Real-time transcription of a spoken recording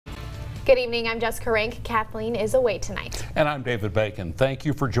Good evening, I'm Jessica Rank. Kathleen is away tonight. And I'm David Bacon. Thank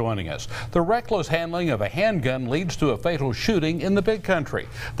you for joining us. The reckless handling of a handgun leads to a fatal shooting in the Big Country.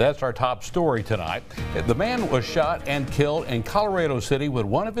 That's our top story tonight. The man was shot and killed in Colorado City when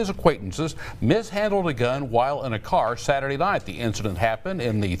one of his acquaintances mishandled a gun while in a car Saturday night. The incident happened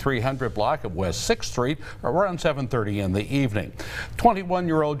in the 300 block of West 6th Street around 7:30 in the evening.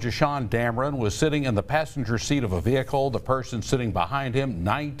 21-year-old Jashawn Dameron was sitting in the passenger seat of a vehicle. The person sitting behind him,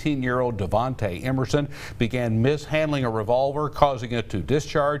 19-year-old Devontae Emerson, began mishandling a revolver, causing it to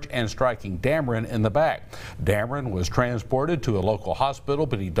discharge and striking Dameron in the back. Dameron was transported to a local hospital,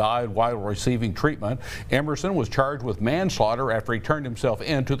 but he died while receiving treatment. Emerson was charged with manslaughter after he turned himself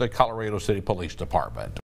in to the Colorado City Police Department.